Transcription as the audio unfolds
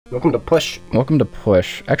Welcome to Push. Welcome to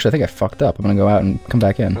Push. Actually, I think I fucked up. I'm gonna go out and come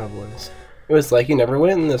back in. Oh, boys. It was like you never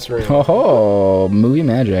went in this room. Oh, movie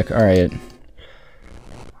magic. Alright.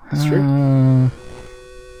 That's true.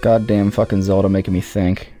 Goddamn fucking Zelda making me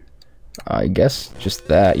think. I guess just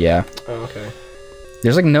that, yeah. Oh, okay.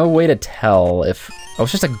 There's like no way to tell if... Oh,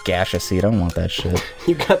 it's just a gaseous seed. I don't want that shit.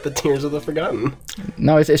 You got the Tears of the Forgotten.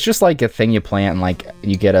 No, it's just like a thing you plant and like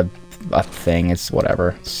you get a thing. It's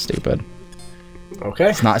whatever. It's stupid. Okay.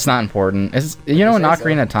 It's not important. It's, you know in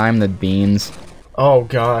Ocarina of Time, the beans... Oh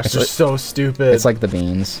gosh, it's they're like, so stupid. It's like the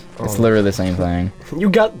beans. It's literally the same thing. You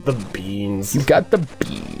got the beans. You got the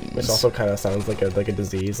beans. Which also kind of sounds like a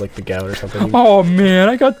disease, like the gout or something. Oh man,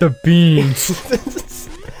 I got the beans.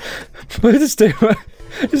 I just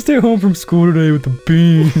stay home from school today with the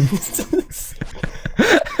beans.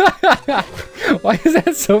 Why is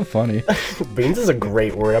that so funny? Beans is a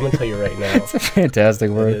great word. I'm gonna tell you right now. It's a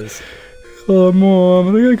fantastic word. It is. Oh, Mom,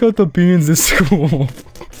 I think I got the beans at school.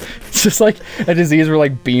 It's just like a disease where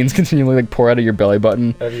like beans continually like pour out of your belly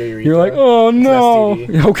button. You're like, oh no!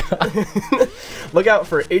 Oh god! Look out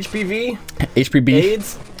for HPV, HPV,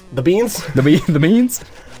 AIDS, the beans. The beans.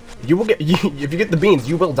 You will get if you get the beans,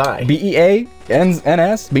 you will die.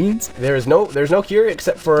 BEANS beans. There's no cure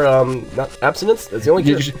except for not abstinence. That's the only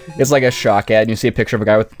cure. It's like a shock ad. And you see a picture of a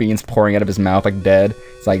guy with beans pouring out of his mouth like dead.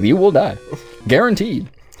 It's like you will die, guaranteed.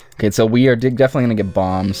 Okay, so we are definitely gonna get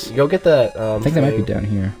bombs. Go get that. I think they might be down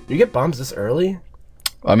here. You get bombs this early?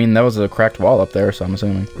 I mean, that was a cracked wall up there, so I'm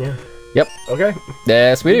assuming. Yeah. Yep. Okay.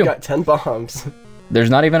 Yes, we do. You got 10 bombs.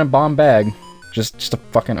 There's not even a bomb bag. Just a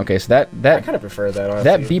fucking... Okay, so that... I kind of prefer that, honestly.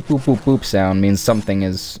 That beep boop boop boop sound means something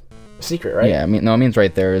is... secret, right? Yeah, I mean, no, it means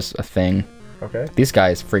right there is a thing. Okay. These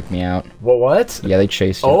guys freak me out. What? Yeah, they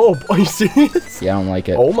chase you. Oh, are you serious? Yeah, I don't like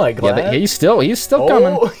it. Oh my god. Yeah, he's still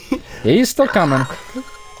coming. Yeah, he's still coming.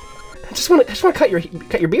 I just want to cut your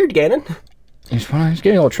beard, Ganon. You just want to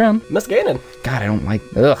get a little trim. Miss Ganon. God, I don't like...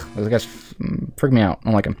 Ugh, those guys freak me out. I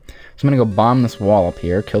don't like them. So I'm gonna go bomb this wall up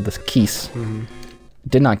here, kill this Keese.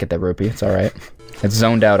 Did not get that rupee. It's alright. It's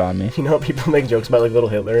zoned out on me. You know, people make jokes about like little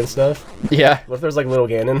Hitler and stuff. Yeah. What if there's like little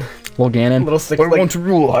Ganon? Little Ganon. Little six. I want to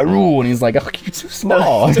rule Hyrule, and he's like, "Oh, you're too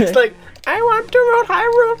small." No, it's like, I want to rule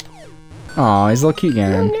Hyrule. Aw, he's a little cute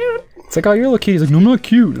Ganon. It's like, oh, you're a little cute. He's like, no, I'm not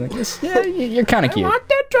cute. Like, yes, yeah, you're kind of cute. I want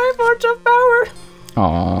that Triforce of power.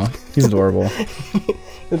 Aw, he's adorable.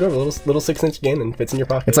 Adorable, little 6-inch Ganon fits in your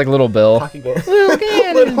pocket. It's like Little Bill. Pocket Ganon. Little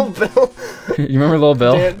Ganon. Little Bill. You remember Little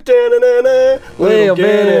Bill? Little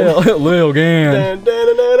Ganon. Little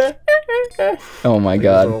Ganon. Oh my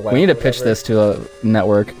god. We need to pitch this to a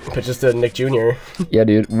network. Pitch this to Nick Jr. Yeah,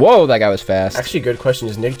 dude. Whoa, that guy was fast. Actually, good question.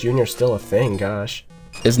 Is Nick Jr. still a thing? Gosh.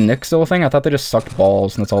 Is Nick still a thing? I thought they just sucked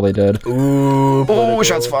balls and that's all they did. Ooh, oh,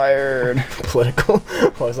 shots fired. Political.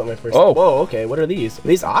 Oh, that's not my first. Oh. Whoa, okay. What are these? Are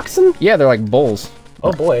these oxen? Yeah, they're like bulls.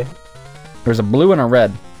 Oh boy. There's a blue and a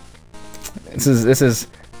red. This is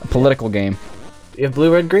a political game. You have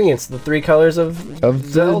blue, red, green. It's the 3 colors of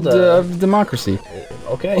Zelda. Of democracy.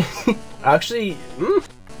 Okay. Actually,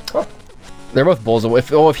 huh. They're both bulls.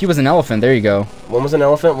 If he was an elephant, there you go. One was an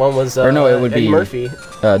elephant, one was or no, it would Eddie be Murphy.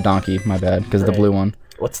 Donkey. My bad, because the blue one.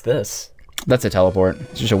 What's this? That's a teleport.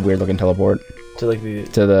 It's just a weird looking teleport. To like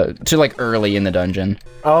the to like early in the dungeon.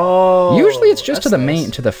 Oh. Usually it's just to the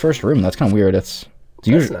to the first room. That's kind of weird. It's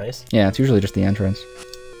usually nice. Yeah, it's usually just the entrance.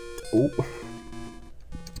 Ooh.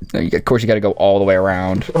 Of course, you got to go all the way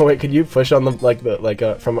around. Oh wait, could you push on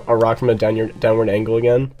from a rock from a downward angle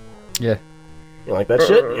again? Yeah. You like that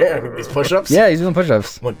shit? Yeah, these push-ups. Yeah, he's doing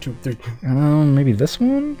push-ups. 1, 2, 3. Maybe this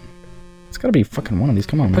one. It's got to be fucking one of these.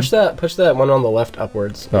 Come on, man. Push that one on the left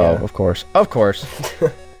upwards. Oh, yeah. of course.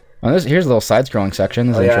 Here's a little side-scrolling section.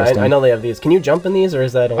 This is interesting. I know they have these. Can you jump in these, or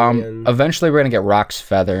is that only in... Eventually we're gonna get Rock's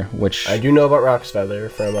Feather, which... I do know about Rock's Feather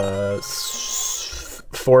from,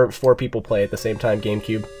 four people play at the same time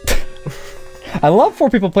GameCube. I love 4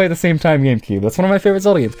 people play at the same time GameCube. That's one of my favorite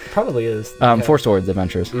Zelda games. Probably is. Okay. 4 Swords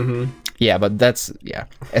Adventures. Yeah, but that's... Yeah.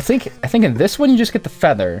 I think in this one you just get the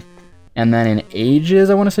feather, and then in Ages,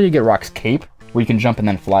 I want to say you get Rock's Cape, where you can jump and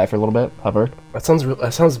then fly for a little bit, hover. That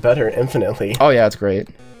sounds better infinitely. Oh yeah, it's great.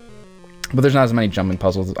 But there's not as many jumping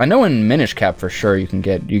puzzles. I know in Minish Cap for sure you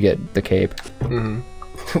get the cape.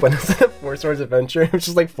 When is that 4 Swords Adventure? It's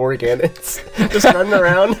just like 4 Ganons just running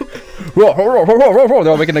around. They're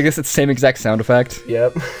all making I guess it's the same exact sound effect.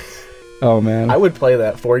 Yep. Oh man. I would play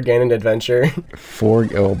that 4 Ganon Adventure.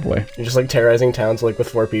 Oh boy. You're just like terrorizing towns like with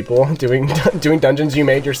 4 people doing dungeons you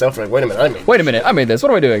made yourself. You're like, wait a minute, I made this.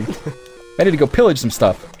 What am I doing? I need to go pillage some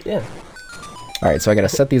stuff. Yeah. Alright, so I gotta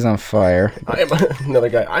set these on fire. I am another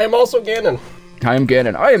guy. I am also Ganon. I am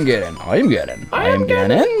Ganon. I am Ganon. I am Ganon. I am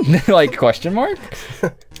Ganon. Like question mark?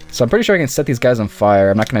 So I'm pretty sure I can set these guys on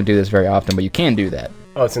fire. I'm not going to do this very often, but you can do that.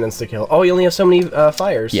 Oh, it's an insta-kill. Oh, you only have so many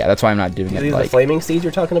fires. Yeah, that's why I'm not doing it. These the flaming seeds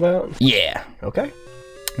you're talking about? Yeah. Okay.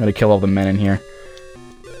 I'm going to kill all the men in here.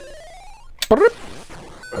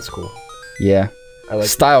 That's cool. Yeah. I like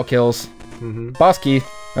style kills. Boss key.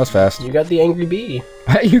 That was fast. You got the angry bee.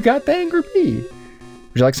 You got the angry bee.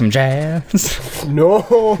 Would you like some jazz? No.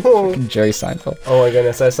 Jerry Seinfeld. Oh my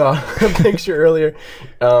goodness, I saw a picture earlier.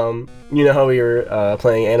 You know how we were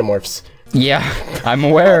playing Animorphs? Yeah, I'm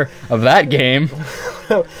aware of that game.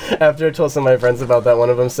 After I told some of my friends about that, one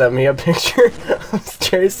of them sent me a picture of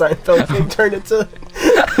Jerry Seinfeld being turned into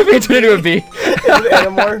a bee. into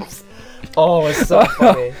Animorphs. Oh, it's so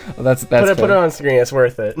funny. That's put it on screen. It's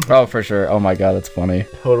worth it. Oh, for sure. Oh my god, that's funny.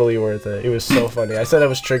 Totally worth it. It was so funny. I said I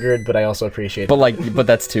was triggered, but I also appreciate it. But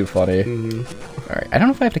that's too funny. All right. I don't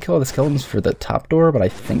know if I have to kill all the skeletons for the top door, but I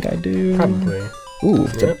think I do. Probably. Ooh,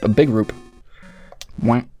 it's a big roop.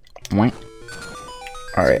 Wank, wank.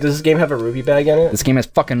 All right. Does this game have a ruby bag in it? This game has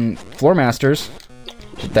fucking floor masters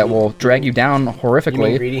that will drag you down horrifically. You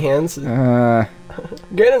mean greedy hands? Ganon,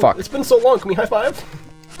 fuck. It's been so long. Can we high five?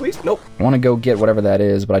 Please? Nope. I want to go get whatever that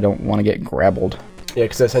is, but I don't want to get grabbled. Yeah,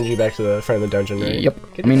 because that sends you back to the front of the dungeon, right? Yep.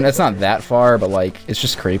 I mean, it's not that far, but, like, it's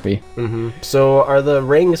just creepy. So, are the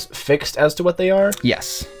rings fixed as to what they are?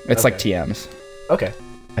 Yes. It's like TMs. Okay.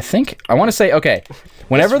 I want to say, okay,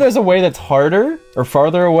 whenever there's a way that's harder or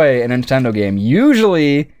farther away in a Nintendo game,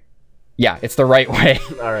 usually, yeah, it's the right way.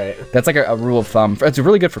 Alright. That's like a rule of thumb. It's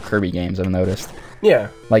really good for Kirby games, I've noticed. Yeah.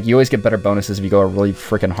 Like, you always get better bonuses if you go a really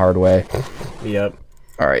freaking hard way. Yep.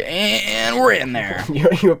 Alright, and we're in there.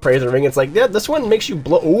 You appraise the ring, it's like, yeah, this one makes you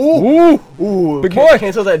blow. Ooh! Ooh! Big boy!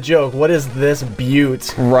 Cancel that joke. What is this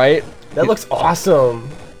beaut? Right? That looks awesome.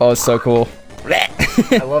 Oh, it's so cool.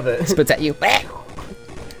 I love it. Spits at you.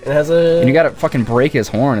 It has a... And you gotta fucking break his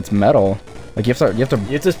horn, it's metal. Like, you have to... You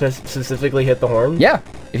have to specifically hit the horn? Yeah.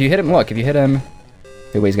 If you hit him, look, if you hit him...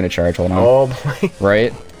 Wait, he's gonna charge, hold on. Oh, boy.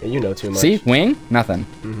 Right? Yeah, you know too much. See? Wing? Nothing.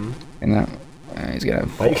 And that... he's gonna...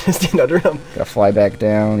 Why are you gonna stand under him? Gotta fly back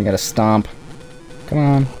down, you gotta stomp. Come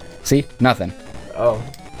on. See? Nothing. Oh.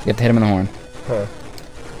 You have to hit him in the horn. Huh.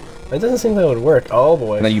 That doesn't seem like it would work. Oh,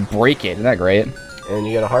 boy. And then you break it, isn't that great? And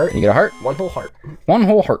you get a heart? You get a heart? One whole heart. One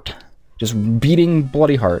whole heart. Just beating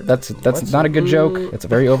bloody heart. That's not a good joke. It's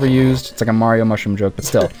very overused. It's like a Mario mushroom joke, but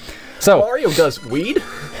still. So Mario does weed?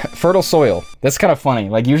 Fertile soil. That's kind of funny.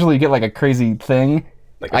 Like usually you get like a crazy thing.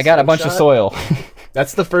 Like I got a bunch of soil.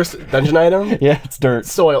 That's the first dungeon item? Yeah, it's dirt.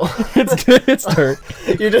 Soil. It's dirt.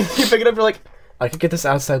 You pick it up, you're like, I could get this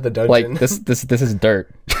outside the dungeon. Like this is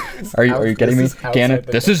dirt. Are you getting me? Ganon,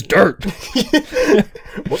 this is dirt.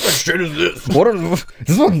 What the shit is this? This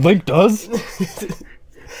is what Link does?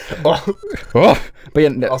 Oh. But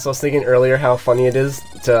yeah, also, I was thinking earlier how funny it is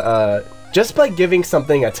to just by giving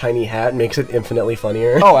something a tiny hat makes it infinitely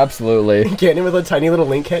funnier. Oh, absolutely. Ganon with a tiny little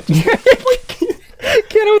Link hat.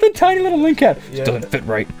 Ganon with a tiny little Link hat. Yeah. Doesn't fit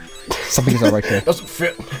right. Something's not right there. Doesn't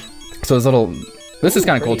fit. So his little... This is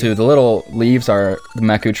kind of cool too. The little leaves are the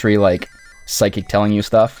Maku tree, like, psychic telling you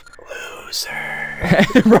stuff. Loser.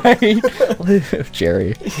 Right?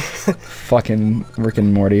 Jerry. Fucking Rick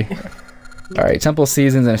and Morty. Alright, Temple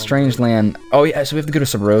Seasons in a Strange Land. Oh yeah, so we have to go to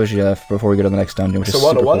Sabrosia before we go to the next dungeon, which is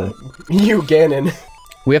super cool. You, Ganon.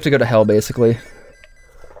 We have to go to hell, basically.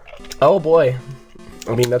 Oh boy.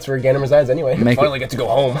 I mean, that's where Ganon resides anyway. Finally get to go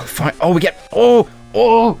home. Oh, we get...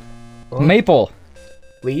 Oh! Maple.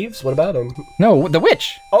 Leaves? What about him? No, the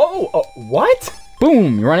witch. Oh, what?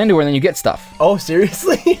 Boom, you run into her and then you get stuff. Oh,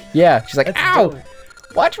 seriously? Yeah, she's like, That's ow! dope.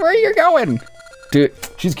 Watch where you're going. Dude,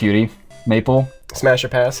 she's cutie. Maple. Smash or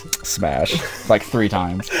pass? Smash. Like 3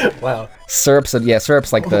 times. Wow. Syrup's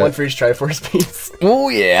like the... One for each Triforce piece. Oh,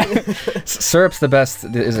 yeah. Syrup's the best.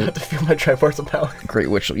 Is I it? have to feel my Triforce power. Great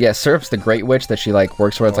Witch. Yeah, Syrup's the Great Witch that she, like,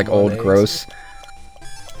 works for. It's, like, old, gross.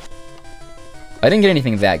 I didn't get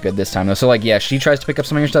anything that good this time, though. So, like, yeah, she tries to pick up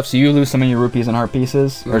some of your stuff, so you lose some of your rupees and heart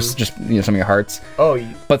pieces. Or just, you know, some of your hearts. Oh,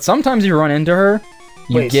 But sometimes you run into her...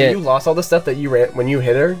 Wait, so you lost all the stuff that you ran when you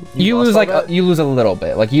hit her? You lose like you lose a little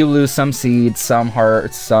bit. Like you lose some seeds, some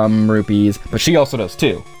hearts, some rupees, but she also does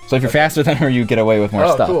too. So if you're faster than her, you get away with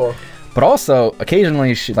more stuff. Cool. But also,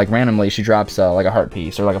 occasionally, she like randomly, she drops like a heart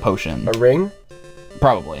piece or like a potion. A ring?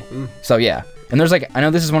 Probably. So yeah, and there's like I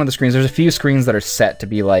know this is one of the screens. There's a few screens that are set to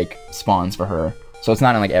be like spawns for her. So it's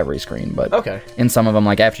not in like every screen, but in some of them,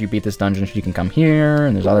 like after you beat this dungeon, you can come here,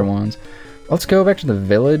 and there's other ones. Let's go back to the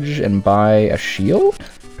village and buy a shield.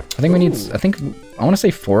 I think we need, I want to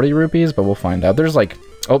say 40 rupees, but we'll find out. There's like,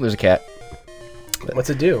 oh, there's a cat. What's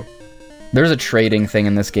it do? There's a trading thing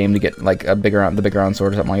in this game to get like the bigger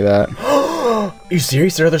sword or something like that. you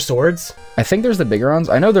serious? There are other swords? I think there's the bigger ones.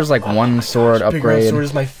 I know there's like one sword upgrade. Bigger sword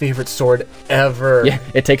is my favorite sword ever. Yeah,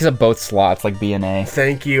 it takes up both slots like B and A.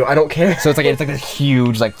 Thank you. I don't care. So it's like a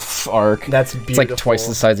huge like arc. That's beautiful. It's like twice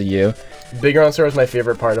the size of you. Bigger on sword is my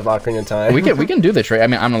favorite part of Ocarina of Time. We can do the trade. I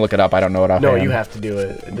mean, I'm gonna look it up. I don't know what No, you have to do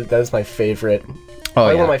it. That is my favorite.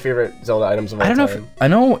 Probably one of my favorite Zelda items of all time. I don't know. I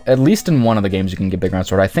know at least in one of the games you can get bigger on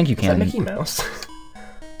sword. I think you can. Is that Mickey Mouse?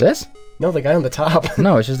 This? No, the guy on the top.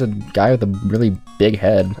 No, it's just a guy with a really big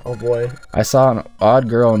head. Oh boy. I saw an odd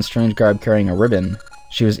girl in strange garb carrying a ribbon.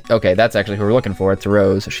 She was okay. That's actually who we're looking for. It's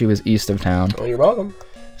Rose. She was east of town. Oh, you're welcome.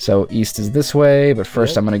 So east is this way, but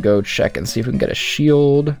first I'm gonna go check and see if we can get a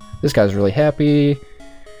shield. This guy's really happy.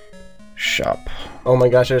 Shop. Oh my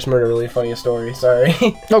gosh, I just remembered a really funny story. Sorry.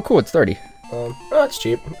 Oh, cool. It's 30. Oh, it's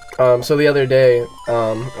cheap. So the other day,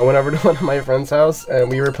 I went over to one of my friend's house and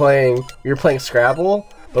we were playing Scrabble,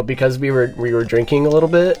 but because we were drinking a little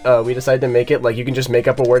bit, we decided to make it like you can just make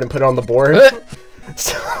up a word and put it on the board.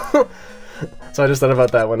 so I just thought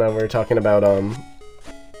about that when we were talking about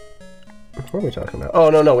what were we talking about? Oh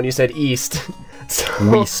no, when you said east.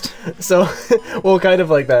 West. So, well, kind of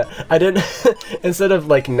like that. I did instead of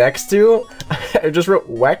like next to, I just wrote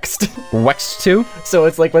wext. Wext to? So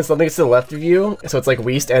it's like when something's to the left of you, so it's like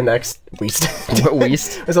west and next west.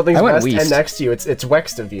 West. When something's west and next to you, it's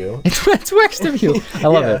wext of you. It's wext of you. I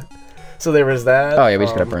love it. So there was that. Oh yeah, we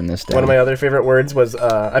just gotta burn this down. One of my other favorite words was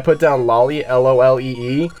I put down lolly,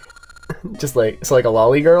 L-O-L-E-E. Just like, so like a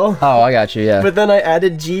lolly girl. Oh, I got you, yeah. But then I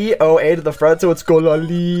added G-O-A to the front, so it's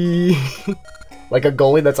gololly. Like a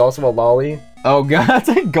goalie that's also a lolly. Oh god, that's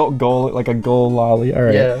a goal like a goal lolly.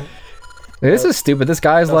 Alright. Yeah. This is stupid. This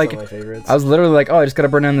guy's like, I was literally like, oh, I just gotta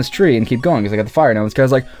burn down this tree and keep going because I got the fire now. This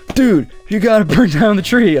guy's like, dude, you gotta burn down the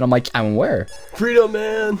tree. And I'm like, I'm aware. Freedom,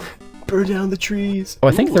 man. Burn down the trees. Oh,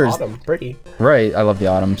 I think there's autumn. Pretty. Right, I love the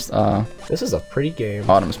autumns. This is a pretty game.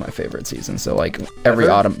 Autumn's my favorite season, so like every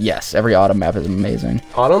autumn, yes, every autumn map is amazing.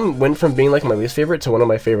 Autumn went from being like my least favorite to one of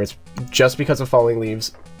my favorites just because of falling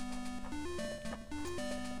leaves.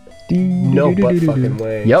 No but fucking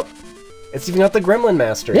way. Yep. It's even got the Gremlin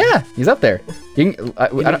Master. Yeah, he's up there. You can,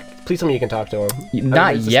 please tell me you can talk to him.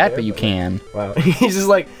 Not yet, but you can. Wow. He's just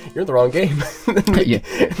like, you're in the wrong game. And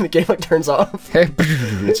the game like turns off.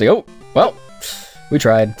 It's like, oh, well, we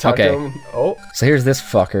tried. Talk okay. To him. Oh. So here's this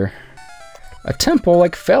fucker. A temple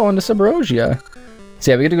like fell into Subrosia.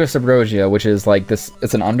 So yeah, we get to go to Subrosia, which is like this.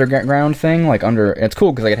 It's an underground thing, like under. It's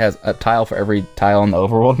cool because like it has a tile for every tile on the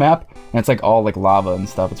overworld map, and it's like all like lava and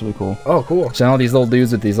stuff. It's really cool. Oh, cool. So all these little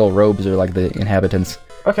dudes with these little robes are like the inhabitants.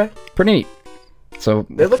 Okay. Pretty neat. So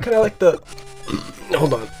they look kind of like the.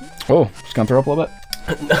 Hold on. Oh, just gonna throw up a little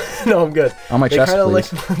bit. No, I'm good. On my chest, please.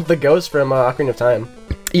 They kind of like the ghosts from Ocarina of Time.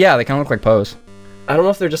 Yeah, they kind of look like Pose. I don't know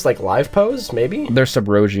if they're just like live Pose, maybe. They're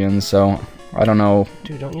Subrosians, so. I don't know.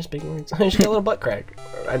 Dude, don't use big words. She got a little butt crack.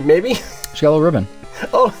 Maybe? She got a little ribbon.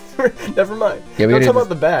 Oh, never mind. Yeah, don't talk about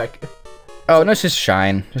the back. Oh, no, it's just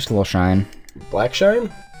shine. Just a little shine. Black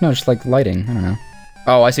shine? No, just like lighting. I don't know.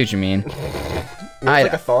 Oh, I see what you mean.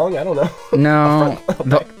 Like a thong? I don't know. No.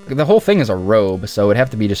 The whole thing is a robe, so it'd have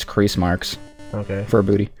to be just crease marks. Okay. For a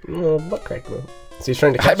booty. Butt crack, though. So he's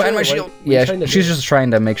trying to hide behind my shield. Yeah, she's just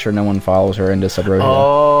trying to make sure no one follows her into Subrosia.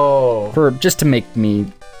 Oh. Just to make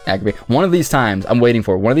me aggravate. One of these times, I'm waiting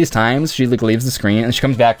for it. One of these times, she like leaves the screen and she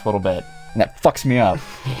comes back for a little bit, and that fucks me up.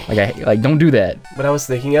 Like don't do that. What I was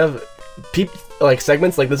thinking of, like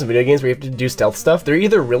segments like this in video games where you have to do stealth stuff, they're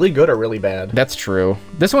either really good or really bad. That's true.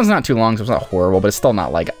 This one's not too long, so it's not horrible, but it's still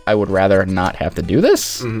not like I would rather not have to do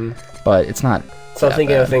this. But it's not. So I'm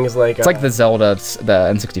thinking of things like it's like the Zelda,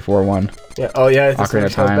 the N64 one. Yeah. Oh yeah. Ocarina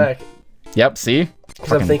of Time. Back. Yep. See.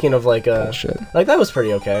 Because I'm thinking of like bullshit. Like that was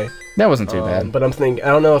pretty okay. That wasn't too bad. But I'm thinking, I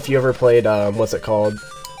don't know if you ever played what's it called?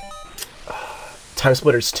 Time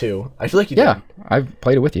Splitters 2. I feel like you did. Yeah, I've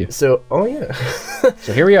played it with you. So, oh yeah.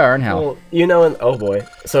 So here we are in hell. Well, you know, and oh boy.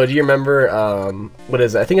 So do you remember what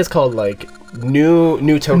is it? I think it's called like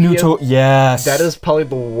New Tokyo. Yes. That is probably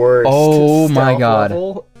the worst. Oh my god.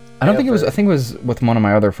 I don't think ever. it was. I think it was with one of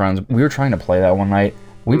my other friends. We were trying to play that one night.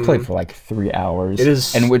 We played for like 3 hours. It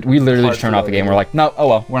is, and we literally just turned off the game. We're like, no, oh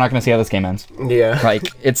well, we're not gonna see how this game ends. Yeah, like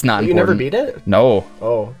it's not. You never beat it? No.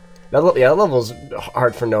 Oh, that level's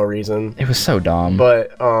hard for no reason. It was so dumb.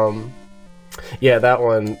 But yeah, that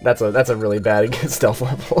one. That's a really bad stealth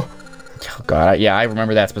level. Oh god, yeah, I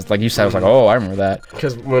remember that. But like you said, I was like, oh, I remember that.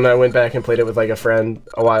 Because when I went back and played it with like a friend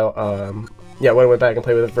a while, yeah, when I went back and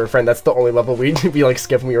played with it for a friend, that's the only level we like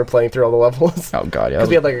skipped when we were playing through all the levels. Oh god, yeah. Because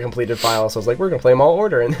we had like a completed file, so I was like, we're gonna play them all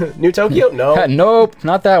order. And New Tokyo, no. Nope,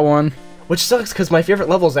 not that one. Which sucks, because my favorite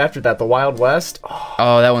levels after that, the Wild West.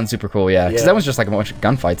 Oh, that one's super cool, yeah. Because that one's just like a bunch of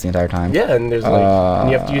gunfights the entire time. Yeah, and there's like, and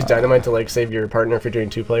you have to use dynamite to like save your partner if you're doing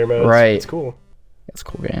 2-player modes. Right. It's cool. It's a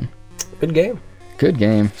cool game. Good game. Good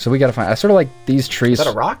game. So we gotta find. I sort of like these trees. Is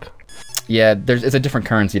that a rock? Yeah, it's a different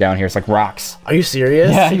currency down here. It's like rocks. Are you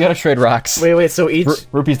serious? Yeah, you gotta trade rocks. Wait, so each...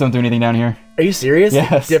 Rupees don't do anything down here. Are you serious?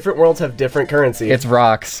 Yes. Different worlds have different currency. It's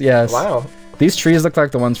rocks, yes. Wow. These trees look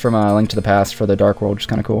like the ones from Link to the Past for the Dark World, which is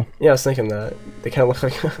kind of cool. Yeah, I was thinking that. They kind of look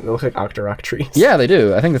like they look like Octorok trees. Yeah, they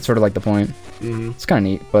do. I think that's sort of like the point. It's kind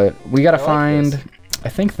of neat, but we gotta find, I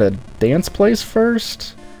think, the dance place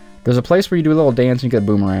first. There's a place where you do a little dance and you get a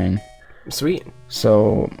boomerang. Sweet.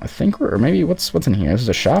 So I think or maybe what's in here? This is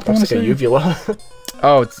a shop. Looks like a uvula.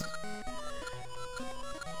 Oh, it's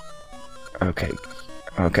okay.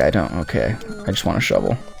 Okay, I just want a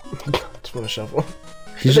shovel. Just want a shovel.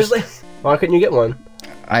 Like, why couldn't you get one?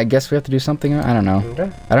 I guess we have to do something. I don't know.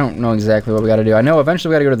 Okay. I don't know exactly what we got to do. I know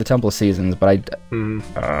eventually we got to go to the Temple of Seasons, but what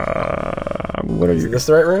are you? Is this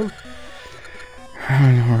the right room?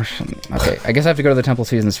 Okay, I guess I have to go to the Temple of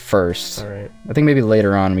Seasons first. Alright. I think maybe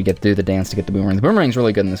later on we get to do the dance to get the boomerang. The boomerang's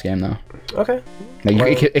really good in this game, though. Okay.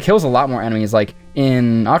 Like, it kills a lot more enemies. Like,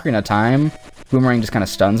 in Ocarina of Time, boomerang just kind of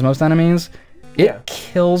stuns most enemies. It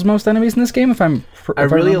kills most enemies in this game, if I'm... I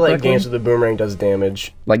really like games where the boomerang does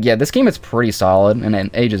damage. Like, yeah, this game is pretty solid, and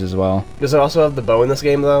it ages as well. Does it also have the bow in this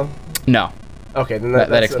game, though? No. Okay, then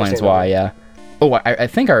that explains why, yeah. Oh, I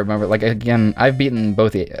think I remember, like, again, I've beaten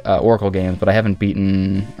both the Oracle games, but I haven't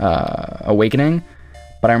beaten Awakening.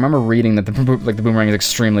 But I remember reading that the boomerang is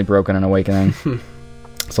extremely broken in Awakening.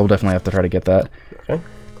 So we'll definitely have to try to get that. Okay.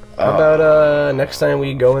 How about next time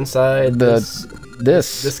we go inside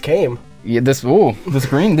this cave? Yeah, this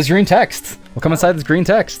green text. We'll come inside this green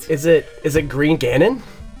text. Is it green Ganon?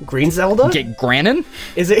 Green Zelda? Get Granon?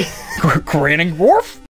 Is it Gannon-FoF?